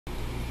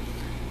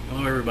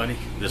Hello everybody,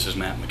 this is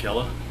Matt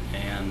McKella,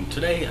 and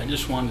today I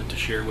just wanted to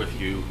share with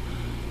you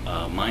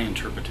my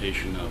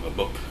interpretation of a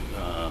book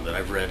that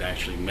I've read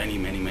actually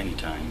many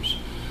times.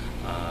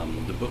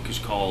 The book is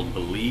called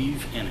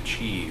Believe and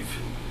Achieve,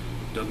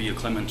 W.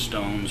 Clement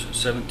Stone's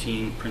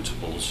 17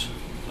 Principles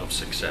of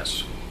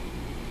Success.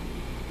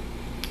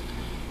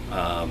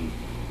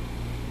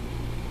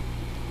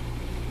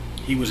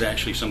 He was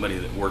actually somebody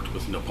that worked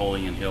with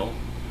Napoleon Hill,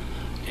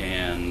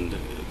 and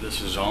this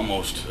is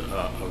almost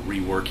a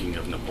reworking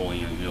of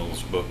Napoleon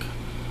Hill's book,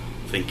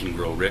 Think and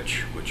Grow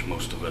Rich, which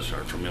most of us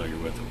are familiar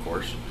with, of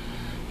course.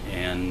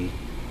 And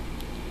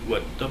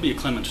what W.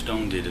 Clement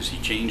Stone did is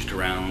he changed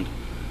around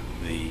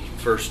the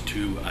first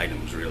two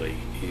items, really,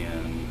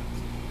 in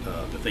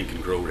the Think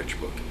and Grow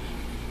Rich book.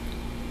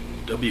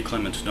 W.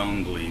 Clement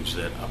Stone believes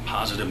that a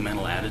positive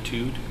mental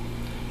attitude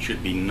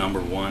should be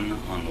number one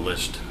on the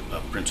list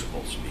of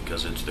principles,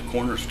 because it's the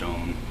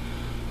cornerstone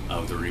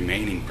of the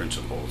remaining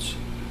principles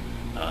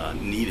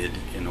needed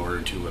in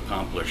order to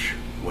accomplish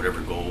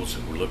whatever goals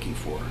that we're looking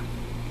for.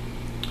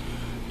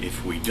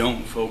 If we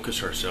don't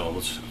focus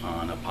ourselves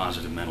on a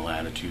positive mental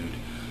attitude,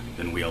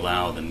 then we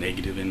allow the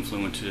negative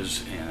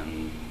influences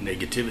and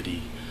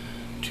negativity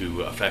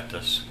to affect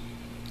us,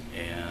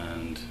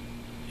 and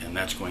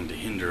that's going to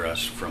hinder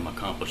us from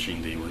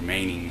accomplishing the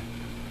remaining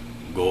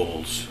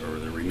goals or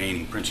the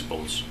remaining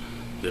principles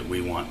that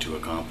we want to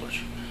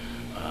accomplish.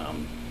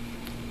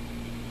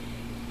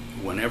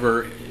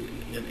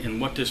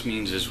 And what this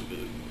means is,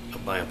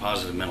 by a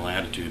positive mental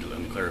attitude, let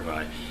me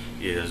clarify,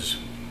 is,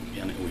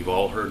 and we've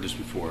all heard this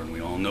before and we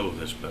all know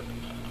this, but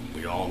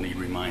we all need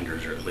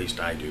reminders, or at least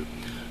I do.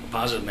 A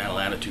positive mental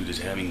attitude is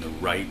having the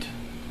right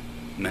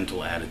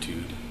mental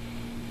attitude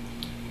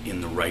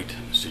in the right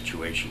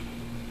situation,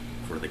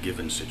 for the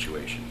given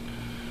situation,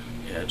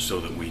 so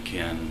that we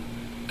can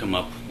come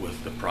up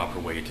with the proper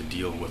way to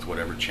deal with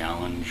whatever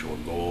challenge or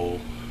goal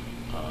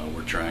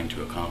we're trying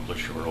to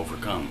accomplish or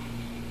overcome.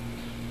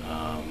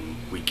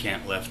 We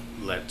can't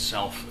let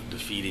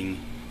self-defeating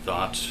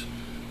thoughts,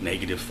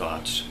 negative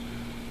thoughts,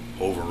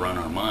 overrun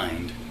our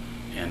mind,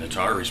 and it's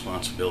our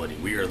responsibility.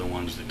 We are the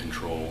ones that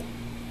control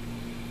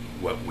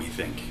what we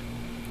think.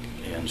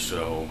 And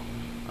so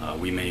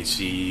we may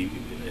see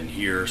and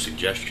hear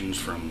suggestions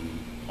from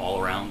all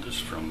around us,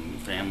 from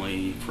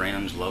family,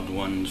 friends, loved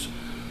ones,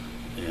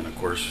 and of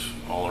course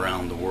all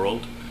around the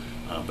world,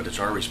 but it's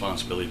our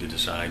responsibility to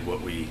decide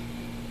what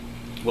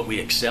we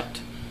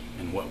accept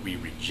and what we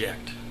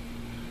reject.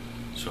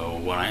 So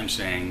what I'm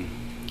saying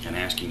and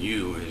asking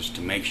you is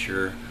to make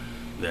sure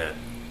that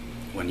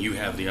when you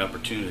have the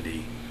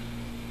opportunity,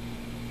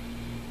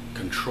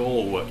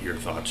 control what your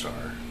thoughts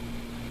are,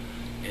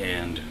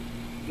 and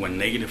when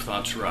negative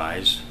thoughts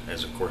arise,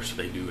 as of course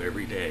they do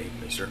every day,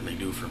 they certainly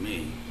do for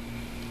me,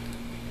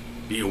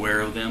 be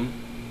aware of them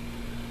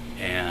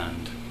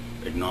and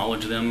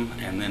acknowledge them,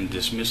 and then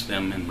dismiss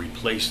them and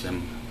replace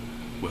them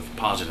with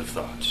positive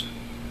thoughts.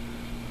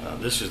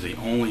 This is the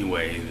only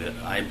way that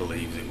I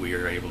believe that we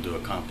are able to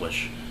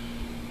accomplish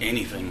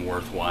anything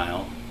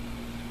worthwhile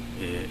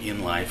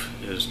in life,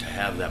 is to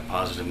have that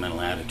positive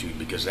mental attitude,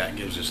 because that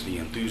gives us the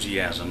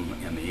enthusiasm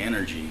and the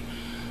energy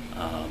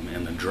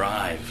and the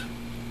drive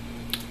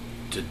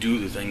to do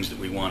the things that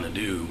we want to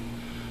do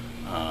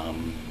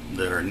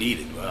that are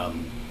needed.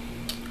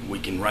 We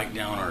can write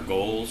down our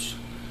goals.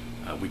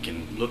 We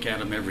can look at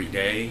them every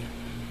day.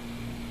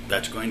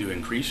 That's going to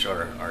increase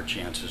our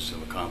chances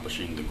of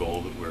accomplishing the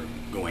goal that we're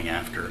going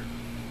after.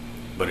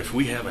 But if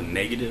we have a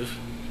negative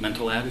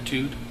mental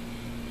attitude,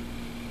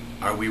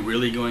 are we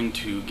really going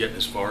to get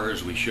as far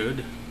as we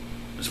should,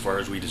 as far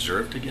as we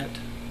deserve to get,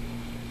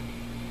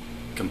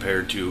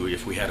 compared to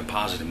if we had a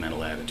positive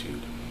mental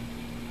attitude?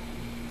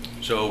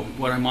 So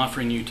what I'm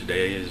offering you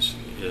today is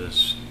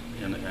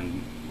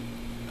and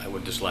I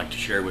would just like to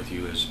share with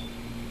you, is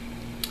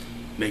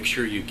make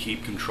sure you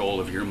keep control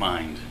of your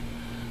mind,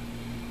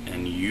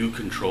 and you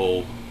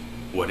control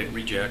what it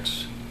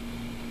rejects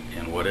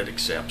and what it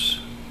accepts.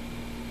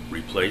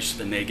 Replace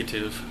the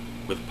negative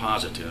with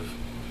positive,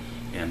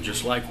 and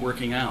just like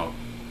working out,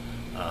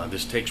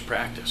 this takes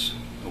practice.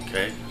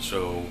 Okay,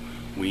 so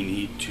we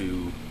need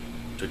to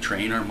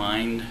train our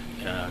mind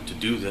to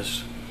do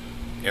this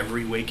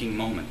every waking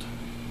moment.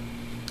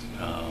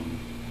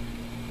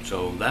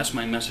 So that's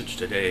my message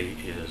today,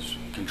 is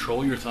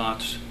control your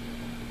thoughts,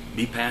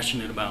 be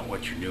passionate about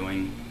what you're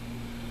doing,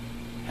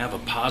 have a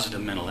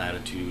positive mental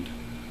attitude.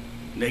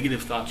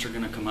 Negative thoughts are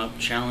going to come up,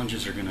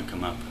 challenges are going to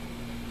come up,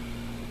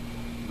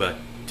 but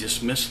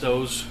dismiss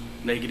those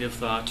negative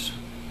thoughts.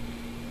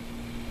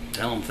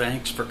 Tell them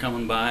thanks for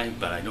coming by,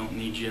 but I don't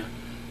need you,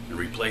 and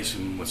replace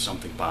them with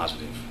something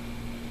positive.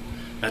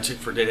 That's it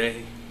for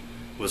today.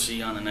 We'll see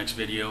you on the next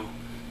video.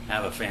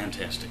 Have a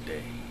fantastic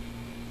day.